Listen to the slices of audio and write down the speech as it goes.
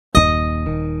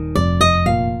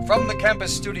From the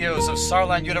campus studios of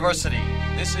Saarland University,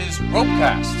 this is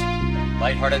RoPeCast,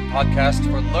 lighthearted podcast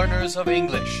for learners of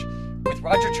English, with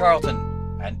Roger Charlton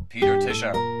and Peter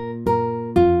Tischer.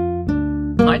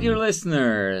 Hi, dear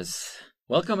listeners.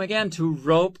 Welcome again to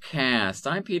RoPeCast.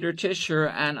 I'm Peter Tischer,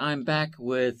 and I'm back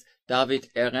with David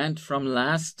Erent from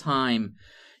last time.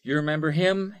 You remember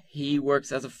him? He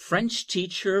works as a French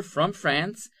teacher from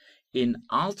France in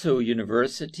Aalto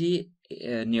University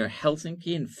near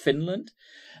Helsinki in Finland.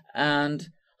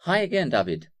 And hi again,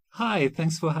 David. Hi,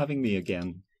 thanks for having me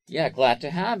again. Yeah, glad to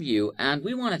have you. And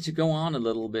we wanted to go on a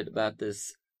little bit about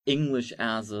this English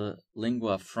as a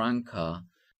lingua franca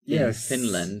in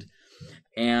Finland.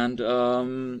 And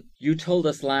you told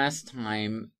us last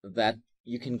time that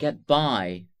you can get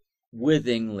by with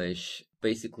English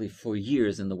basically for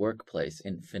years in the workplace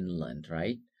in Finland,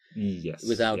 right? Yes.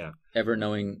 Without ever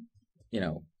knowing,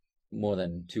 more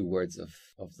than 2 words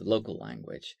of the local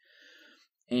language.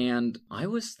 And I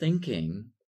was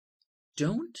thinking,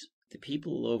 don't the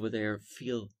people over there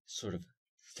feel sort of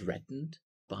threatened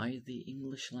by the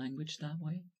English language that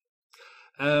way?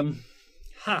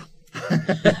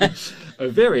 A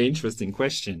very interesting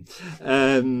question.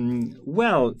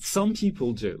 Well, some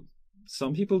people do.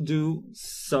 Some people do,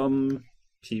 some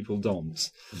people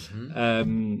don't.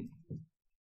 Mm-hmm.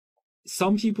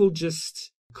 Some people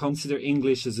just consider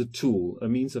English as a tool, a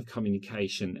means of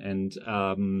communication, and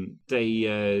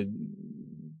they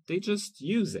just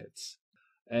use it.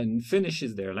 And Finnish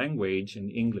is their language, and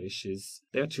English is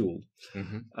their tool.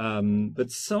 Mm-hmm.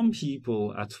 But some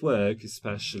people at work,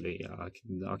 especially, I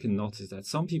can notice that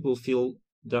some people feel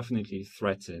definitely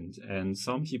threatened, and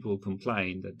some people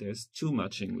complain that there's too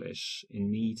much English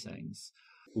in meetings.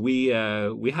 We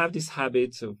have this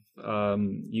habit of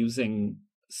using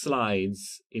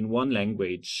slides in one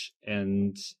language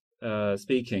and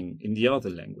speaking in the other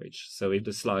language. So if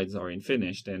the slides are in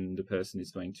Finnish, then the person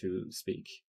is going to speak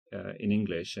in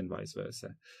English and vice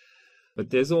versa.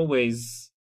 But there's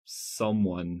always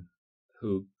someone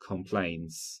who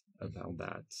complains about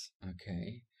that.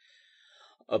 Okay.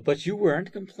 But you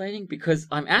weren't complaining, because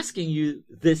I'm asking you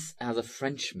this as a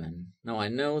Frenchman. Now, I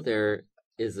know there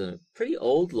is a pretty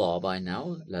old law by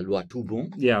now, la loi tout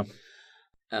bon. Yeah.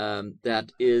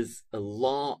 That is a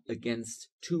law against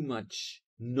too much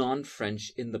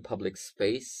non-French in the public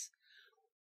space,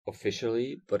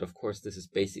 officially, but of course this is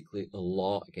basically a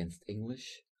law against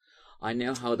English. I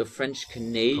know how the French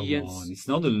Canadians... Come on, it's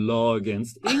not a law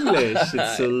against English.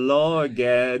 It's a law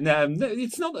against... No,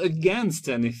 it's not against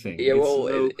anything. Yeah,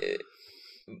 well,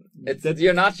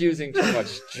 you're not using too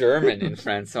much German in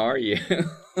France, are you?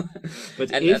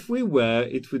 But if we were,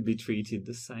 it would be treated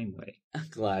the same way. I'm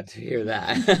glad to hear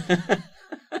that.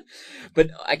 But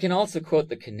I can also quote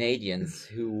the Canadians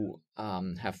who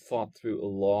have fought through a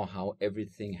law how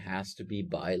everything has to be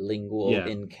bilingual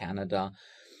in Canada.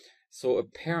 So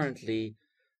apparently,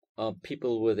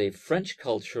 people with a French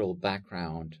cultural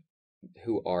background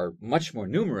who are much more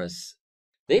numerous,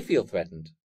 they feel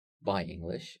threatened by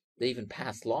English. They even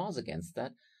pass laws against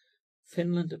that.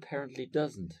 Finland apparently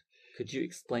doesn't. Could you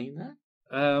explain that?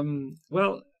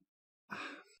 Well,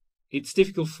 it's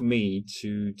difficult for me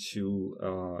to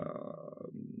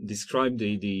describe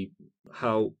the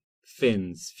how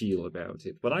Finns feel about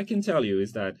it. What I can tell you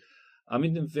is that I'm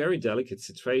in a very delicate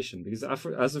situation, because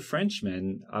as a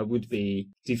Frenchman, I would be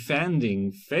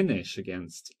defending Finnish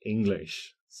against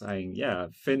English, saying,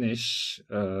 Finnish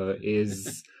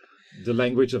is the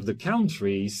language of the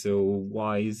country, so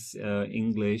why is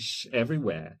English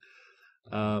everywhere?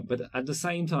 But at the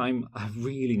same time, I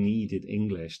really needed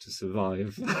English to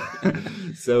survive.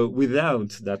 So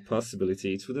without that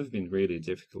possibility, it would have been really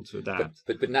difficult to adapt.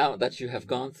 But now that you have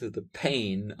gone through the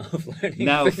pain of learning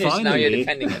Finnish, finally, now you're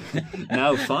defending it.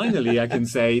 Now finally I can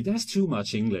say there's too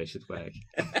much English at work.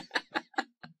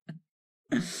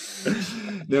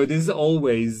 No, there's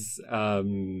always...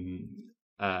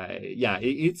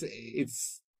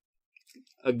 it's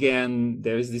again,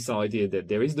 there is this idea that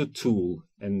there is the tool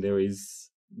and there is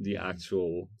the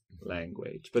actual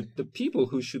language. But the people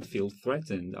who should feel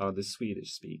threatened are the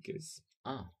Swedish speakers.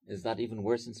 Ah, is that even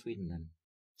worse in Sweden then?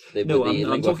 No,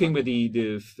 I'm talking with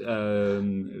the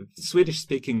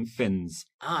Swedish-speaking Finns.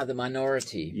 Ah, the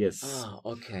minority. Yes. Ah,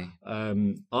 okay.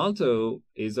 Aalto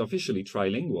is officially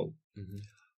trilingual. Mm-hmm.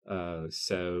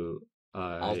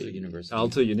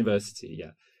 Aalto University,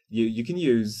 yeah. You can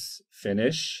use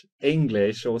Finnish,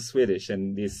 English, or Swedish,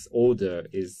 and this order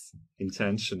is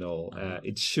intentional.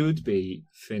 It should be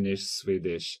Finnish,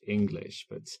 Swedish, English,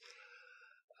 but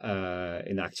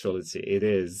in actuality, it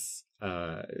is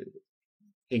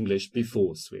English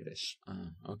before Swedish.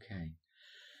 Okay.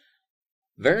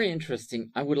 Very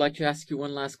interesting. I would like to ask you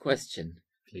one last question.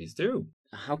 Please do.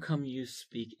 How come you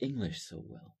speak English so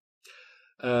well?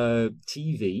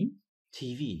 TV.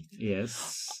 TV.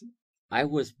 Yes. I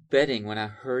was betting when I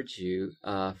heard you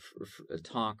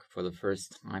talk for the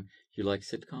first time, you like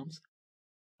sitcoms?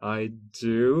 I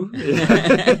do.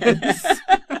 Yes.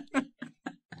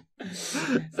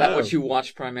 Is that what you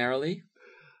watch primarily?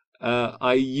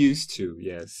 I used to,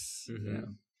 yes. Mm-hmm. Yeah.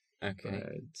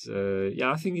 Okay. But,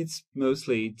 yeah, I think it's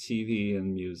mostly TV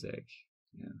and music.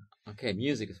 Yeah. Okay,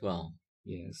 music as well.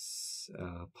 Yes,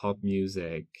 pop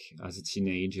music. As a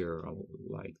teenager, I would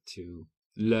like to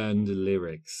learn the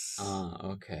lyrics. Ah,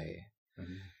 okay.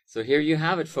 So here you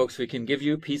have it, folks. We can give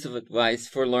you a piece of advice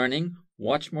for learning.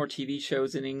 Watch more TV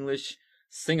shows in English.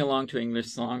 Sing along to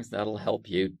English songs. That'll help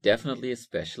you. Definitely,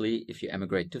 especially if you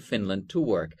emigrate to Finland to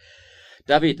work.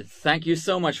 David, thank you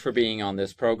so much for being on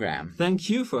this program. Thank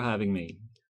you for having me.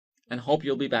 And hope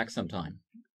you'll be back sometime.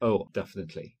 Oh,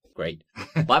 definitely. Great.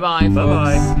 Bye-bye, folks.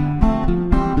 Bye-bye.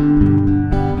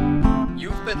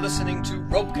 You've been listening to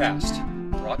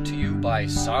RoPeCast, brought to you by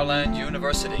Saarland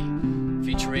University,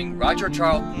 featuring Roger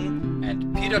Charlton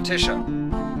and Peter Tischer.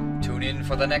 Tune in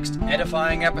for the next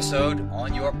edifying episode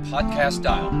on your podcast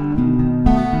dial.